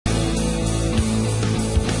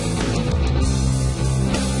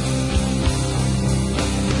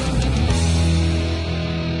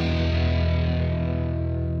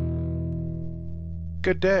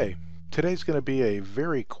Good day. Today's going to be a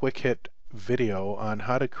very quick hit video on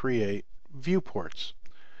how to create viewports.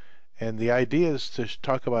 And the idea is to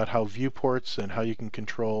talk about how viewports and how you can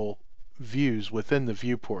control views within the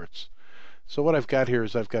viewports. So what I've got here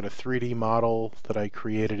is I've got a 3D model that I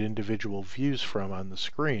created individual views from on the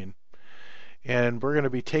screen. And we're going to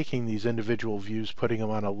be taking these individual views, putting them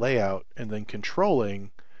on a layout, and then controlling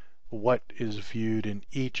what is viewed in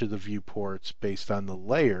each of the viewports based on the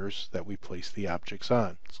layers that we place the objects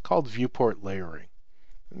on. It's called viewport layering,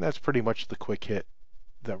 and that's pretty much the quick hit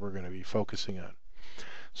that we're going to be focusing on.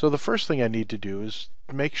 So the first thing I need to do is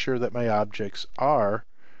make sure that my objects are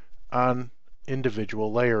on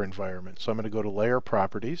individual layer environments. So I'm going to go to Layer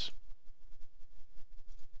Properties,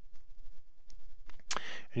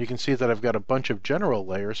 and you can see that I've got a bunch of general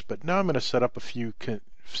layers, but now I'm going to set up a few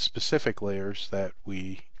specific layers that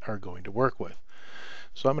we are going to work with.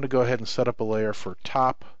 So I'm going to go ahead and set up a layer for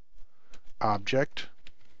top object,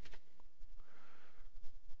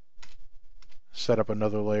 set up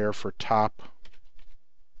another layer for top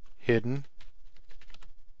hidden,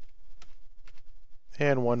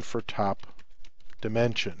 and one for top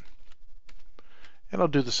dimension. And I'll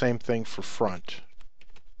do the same thing for front.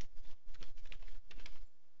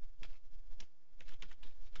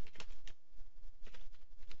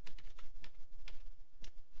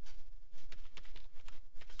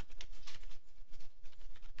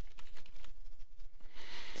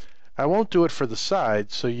 I won't do it for the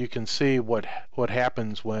sides, so you can see what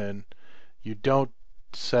happens when you don't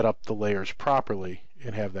set up the layers properly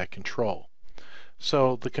and have that control.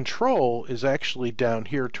 So the control is actually down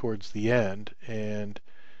here towards the end, and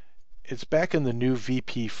it's back in the new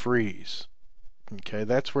VP freeze. Okay,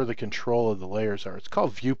 that's where the control of the layers are. It's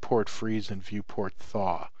called viewport freeze and viewport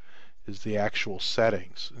thaw is the actual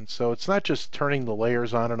settings. And so it's not just turning the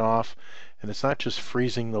layers on and off, and it's not just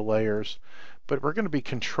freezing the layers, but we're going to be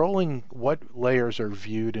controlling what layers are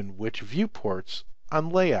viewed in which viewports on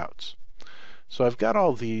layouts. So I've got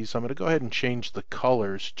all these. I'm going to go ahead and change the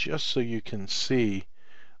colors just so you can see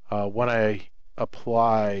when I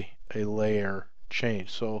apply a layer change.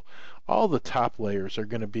 So all the top layers are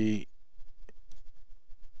going to be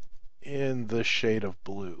in the shade of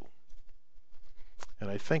blue. And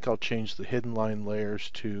I think I'll change the hidden line layers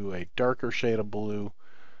to a darker shade of blue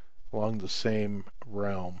along the same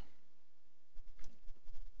realm.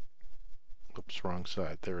 Oops, wrong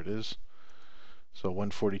side. There it is. So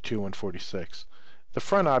 142, 146. The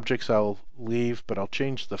front objects I'll leave, but I'll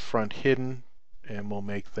change the front hidden, and we'll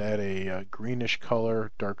make that a greenish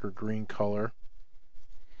color, darker green color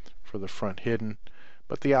for the front hidden.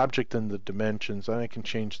 But the object and the dimensions, I can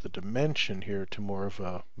change the dimension here to more of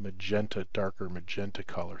a magenta, darker magenta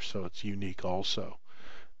color, so it's unique also.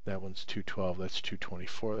 That one's 212, that's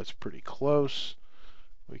 224, that's pretty close.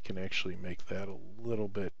 We can actually make that a little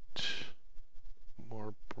bit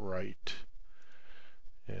more bright,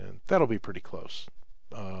 and that'll be pretty close.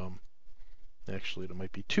 Actually, it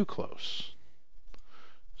might be too close.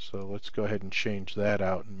 So let's go ahead and change that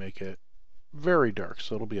out and make it very dark,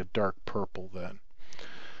 so it'll be a dark purple then.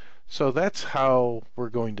 So that's how we're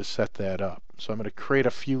going to set that up. So I'm going to create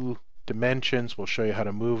a few dimensions. We'll show you how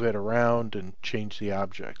to move it around and change the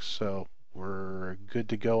objects. So we're good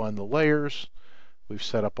to go on the layers. We've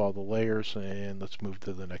set up all the layers, and let's move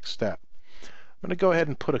to the next step. I'm going to go ahead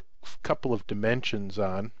and put a couple of dimensions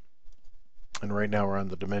on, and right now we're on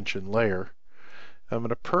the dimension layer. I'm going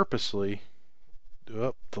to purposely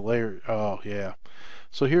the layer. Oh yeah.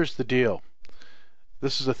 So here's the deal.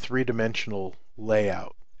 This is a three-dimensional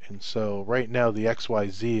layout. And so right now the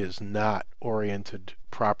XYZ is not oriented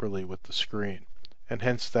properly with the screen. And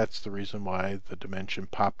hence that's the reason why the dimension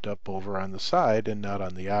popped up over on the side and not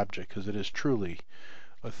on the object, because it is truly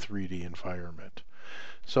a 3D environment.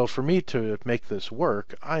 So for me to make this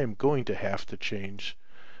work, I am going to have to change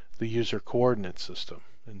the user coordinate system.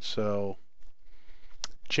 And so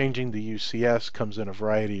changing the UCS comes in a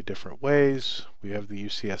variety of different ways. We have the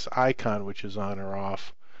UCS icon, which is on or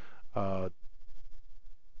off.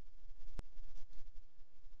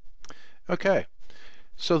 Okay,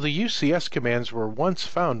 so the UCS commands were once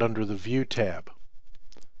found under the View tab,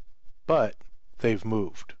 but they've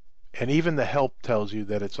moved. And even the help tells you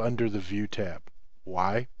that it's under the View tab.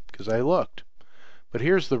 Why? Because I looked. But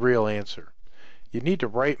here's the real answer. You need to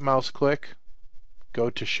right mouse click, go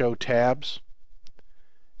to Show Tabs,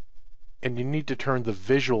 and you need to turn the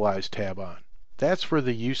Visualize tab on. That's where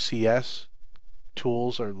the UCS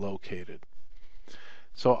tools are located.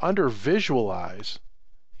 So under Visualize,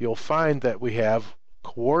 you'll find that we have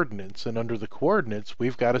coordinates, and under the coordinates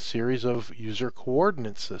we've got a series of user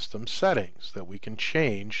coordinate system settings that we can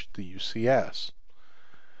change the UCS.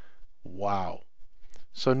 Wow.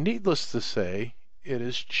 So needless to say, it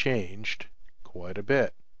has changed quite a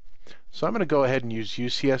bit. So I'm going to go ahead and use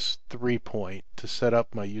UCS 3-point to set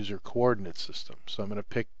up my user coordinate system. So I'm going to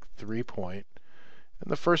pick 3-point,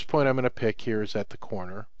 and the first point I'm going to pick here is at the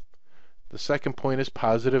corner. The second point is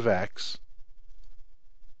positive X.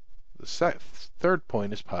 The third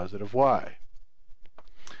point is positive Y.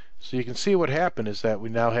 So you can see what happened is that we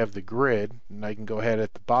now have the grid, and I can go ahead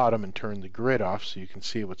at the bottom and turn the grid off so you can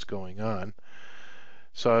see what's going on.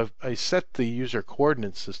 So I set the user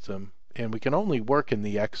coordinate system, and we can only work in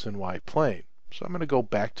the X and Y plane. So I'm going to go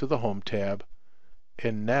back to the Home tab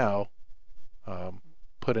and now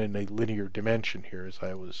put in a linear dimension here as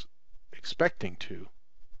I was expecting to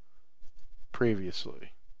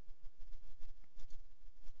previously.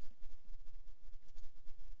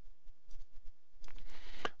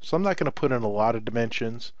 So I'm not going to put in a lot of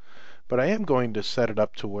dimensions, but I am going to set it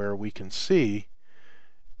up to where we can see,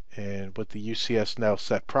 and with the UCS now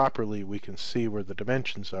set properly, we can see where the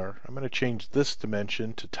dimensions are. I'm going to change this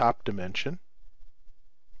dimension to top dimension.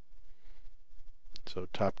 So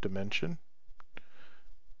top dimension.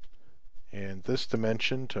 And this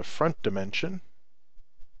dimension to front dimension.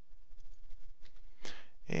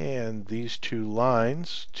 And these two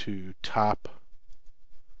lines to top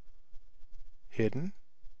hidden.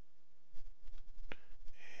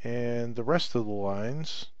 And the rest of the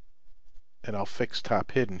lines, and I'll fix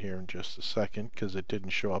top hidden here in just a second because it didn't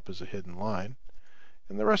show up as a hidden line,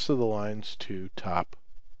 and the rest of the lines to top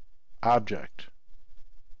object.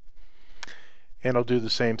 And I'll do the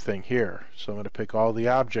same thing here. So I'm going to pick all the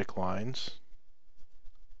object lines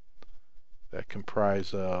that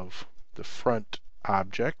comprise of the front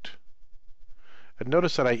object. And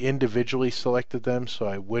notice that I individually selected them, so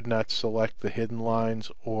I would not select the hidden lines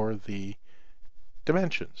or the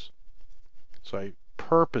dimensions. So I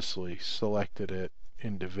purposely selected it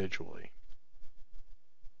individually.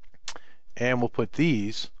 And we'll put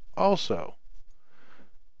these also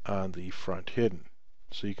on the front hidden.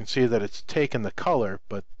 So you can see that it's taken the color,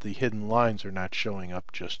 but the hidden lines are not showing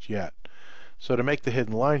up just yet. So to make the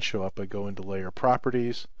hidden line show up, I go into Layer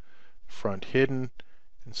Properties, Front Hidden.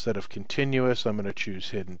 Instead of Continuous, I'm going to choose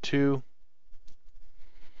Hidden 2.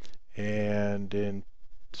 And then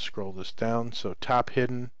scroll this down, so Top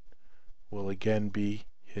Hidden will again be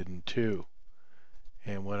Hidden 2.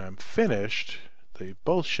 And when I'm finished, they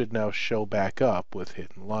both should now show back up with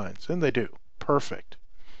hidden lines. And they do. Perfect.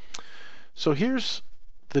 So here's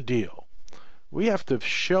the deal. We have to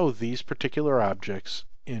show these particular objects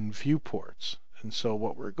in viewports. And so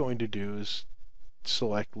what we're going to do is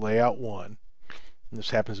select Layout 1. And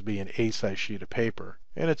this happens to be an A-size sheet of paper.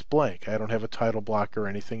 And it's blank. I don't have a title block or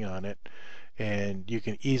anything on it. And you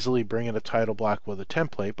can easily bring in a title block with a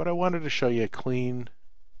template, but I wanted to show you a clean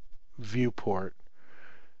viewport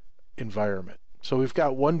environment. So we've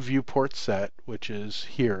got one viewport set, which is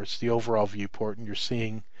here. It's the overall viewport, and you're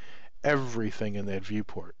seeing everything in that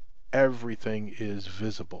viewport. Everything is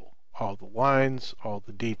visible. All the lines, all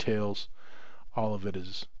the details, all of it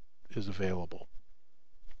is available.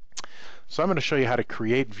 So I'm going to show you how to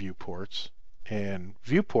create viewports, and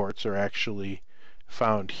viewports are actually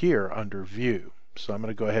found here under View. So I'm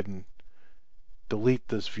going to go ahead and delete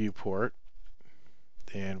this viewport,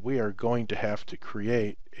 and we are going to have to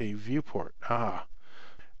create a viewport.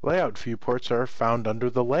 Layout viewports are found under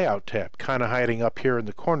the Layout tab, kind of hiding up here in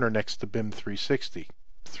the corner next to BIM 360.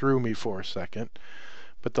 Threw me for a second,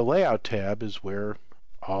 but the Layout tab is where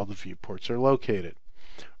all the viewports are located.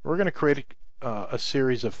 We're going to create a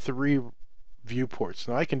series of 3 viewports.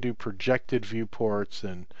 Now I can do projected viewports,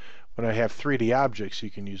 and when I have 3D objects, you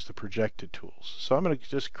can use the projected tools. So I'm going to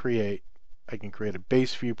just I can create a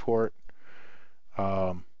base viewport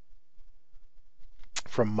from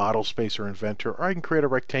Model Space or Inventor, or I can create a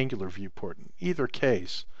rectangular viewport. In either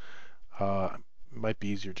case, it might be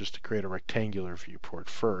easier just to create a rectangular viewport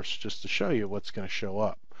first, just to show you what's going to show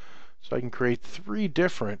up. So I can create 3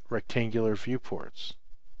 different rectangular viewports.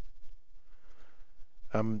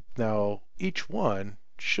 Now, each one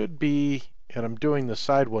should be, and I'm doing the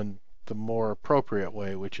side one the more appropriate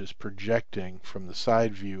way, which is projecting from the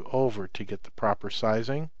side view over to get the proper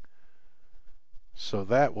sizing. So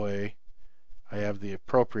that way, I have the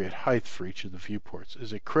appropriate height for each of the viewports.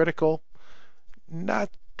 Is it critical? Not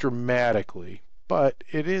dramatically, but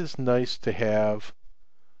it is nice to have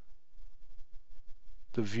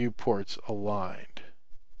the viewports aligned.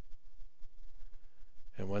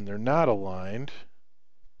 And when they're not aligned,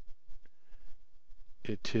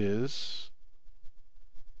 it is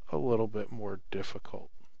a little bit more difficult.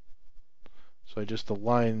 So I just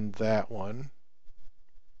aligned that one.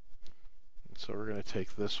 So we're going to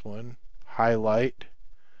take this one, highlight,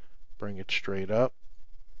 bring it straight up,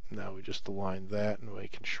 Now we just align that and we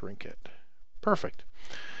can shrink it. Perfect.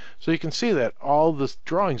 So you can see that all the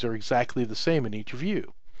drawings are exactly the same in each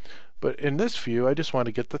view. But in this view, I just want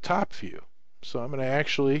to get the top view. So I'm going to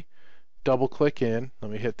actually double click in.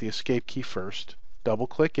 Let me hit the escape key first. Double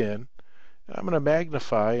click in. And I'm going to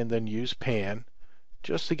magnify and then use pan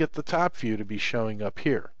just to get the top view to be showing up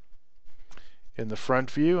here. In the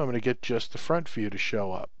front view, I'm going to get just the front view to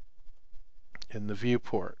show up in the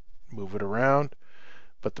viewport. Move it around.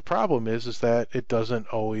 But the problem is that it doesn't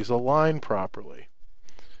always align properly.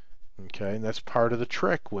 Okay, and that's part of the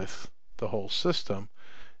trick with the whole system,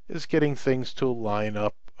 is getting things to line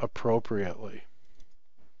up appropriately.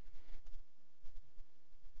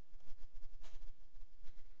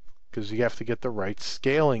 Because you have to get the right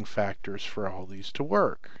scaling factors for all these to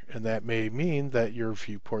work. And that may mean that your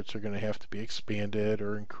viewports are going to have to be expanded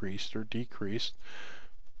or increased or decreased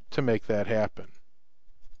to make that happen.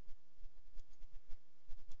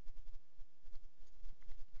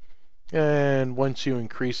 And once you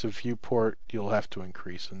increase a viewport, you'll have to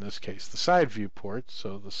increase, in this case, the side viewport,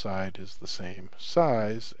 so the side is the same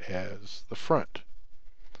size as the front.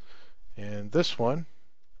 And this one,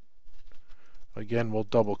 again, we'll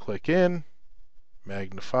double click in,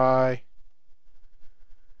 magnify,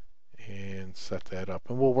 and set that up.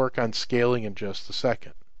 And we'll work on scaling in just a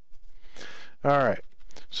second. Alright,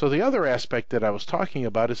 so the other aspect that I was talking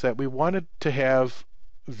about is that we wanted to have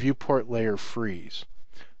viewport layer freeze.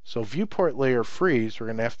 So viewport layer freeze, we're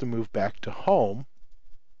going to have to move back to home,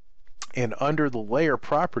 and under the layer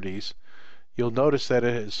properties, you'll notice that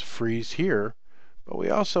it is freeze here, but we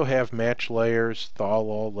also have match layers, thaw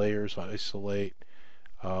all layers, isolate,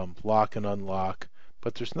 lock and unlock,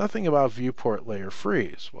 but there's nothing about viewport layer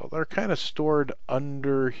freeze. Well, they're kind of stored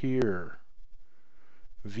under here.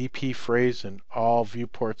 VP freeze in all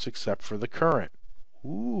viewports except for the current.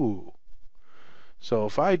 Ooh. So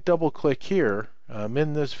if I double click here, I'm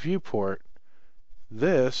in this viewport,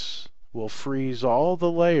 this will freeze all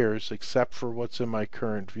the layers except for what's in my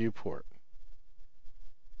current viewport.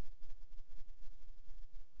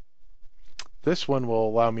 This one will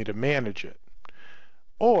allow me to manage it.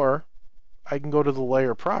 Or I can go to the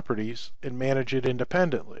layer properties and manage it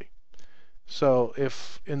independently. So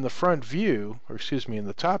if in the front view, or excuse me, in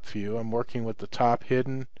the top view, I'm working with the top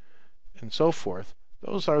hidden and so forth,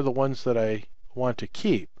 those are the ones that I want to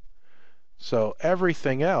keep. So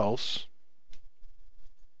everything else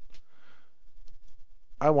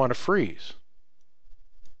I want to freeze.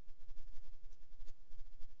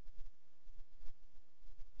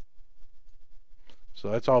 So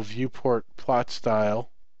that's all viewport plot style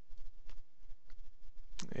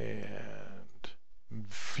and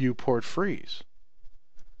viewport freeze.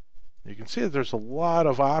 You can see that there's a lot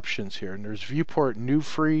of options here, and there's viewport new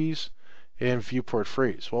freeze and viewport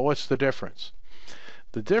freeze. Well, what's the difference?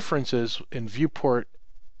 The difference is in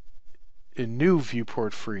new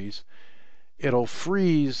viewport freeze, it'll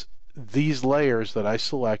freeze these layers that I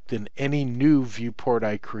select in any new viewport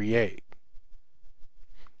I create.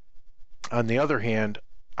 On the other hand,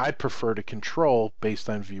 I prefer to control based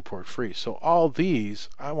on viewport freeze. So all these,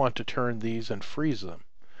 I want to turn these and freeze them.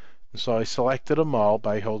 And so I selected them all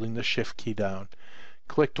by holding the shift key down,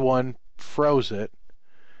 clicked one, froze it,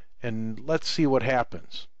 and let's see what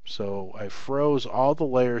happens. So I froze all the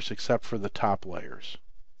layers except for the top layers.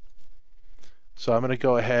 So I'm going to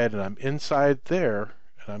go ahead and I'm inside there,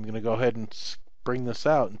 and I'm going to go ahead and bring this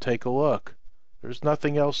out and take a look. There's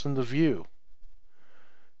nothing else in the view.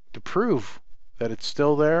 To prove that it's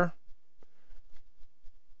still there,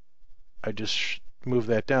 I just move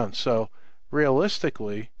that down. So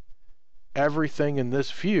realistically, everything in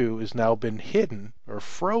this view has now been hidden or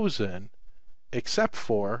frozen except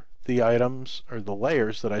for the items or the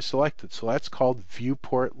layers that I selected. So that's called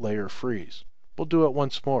viewport layer freeze. We'll do it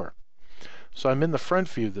once more. So I'm in the front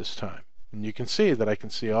view this time, and you can see that I can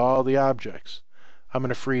see all the objects. I'm going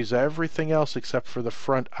to freeze everything else except for the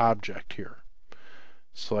front object here.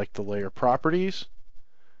 Select the layer properties,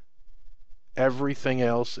 everything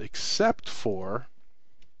else except for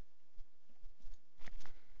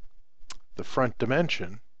the front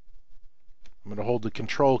dimension. I'm going to hold the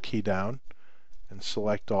control key down and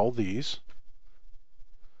select all these,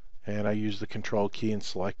 and I used the control key and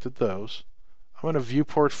selected those. I'm going to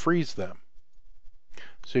viewport freeze them.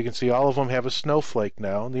 So you can see all of them have a snowflake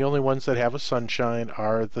now, and the only ones that have a sunshine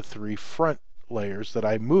are the three front layers that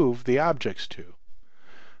I moved the objects to.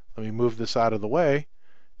 Let me move this out of the way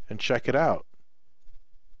and check it out.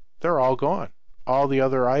 They're all gone. All the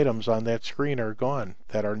other items on that screen are gone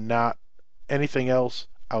that are not anything else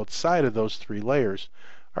outside of those three layers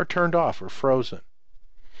are turned off or frozen.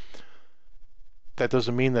 that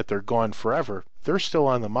doesn't mean that they're gone forever. They're still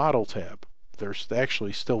on the Model tab. They're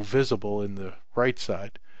actually still visible in the right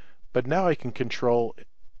side. But now I can control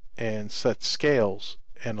and set scales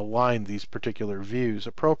and align these particular views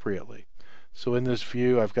appropriately. So in this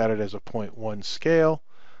view, I've got it as a 0.1 scale.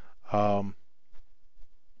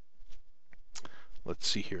 Let's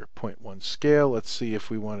see here, 0.1 scale. Let's see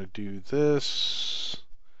if we want to do this.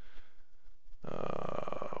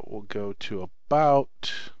 We'll go to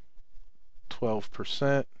about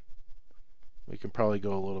 12%. We can probably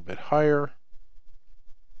go a little bit higher.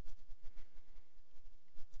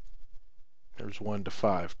 There's 1 to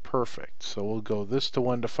 5. Perfect. So we'll go this to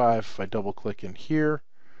 1 to 5. If I double click in here,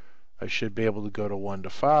 I should be able to go to 1 to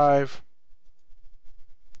 5.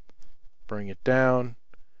 Bring it down.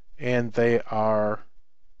 And they are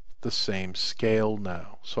the same scale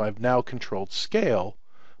now. So I've now controlled scale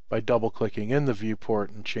by double clicking in the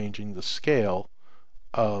viewport and changing the scale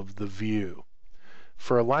of the view.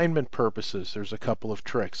 For alignment purposes, there's a couple of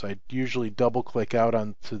tricks. I usually double click out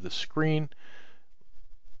onto the screen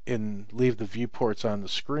and leave the viewports on the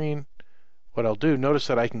screen. What I'll do, notice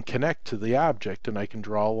that I can connect to the object and I can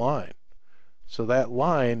draw a line. So that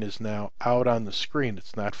line is now out on the screen.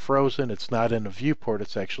 It's not frozen, it's not in a viewport,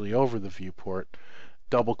 it's actually over the viewport.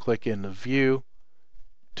 Double click in the view,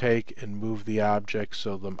 take and move the object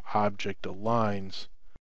so the object aligns.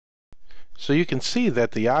 So you can see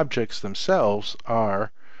that the objects themselves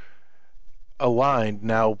are aligned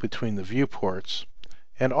now between the viewports.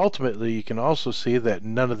 And ultimately you can also see that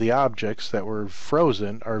none of the objects that were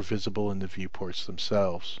frozen are visible in the viewports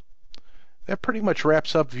themselves. That pretty much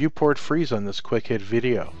wraps up Viewport Freeze on this quick hit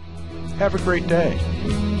video. Have a great day.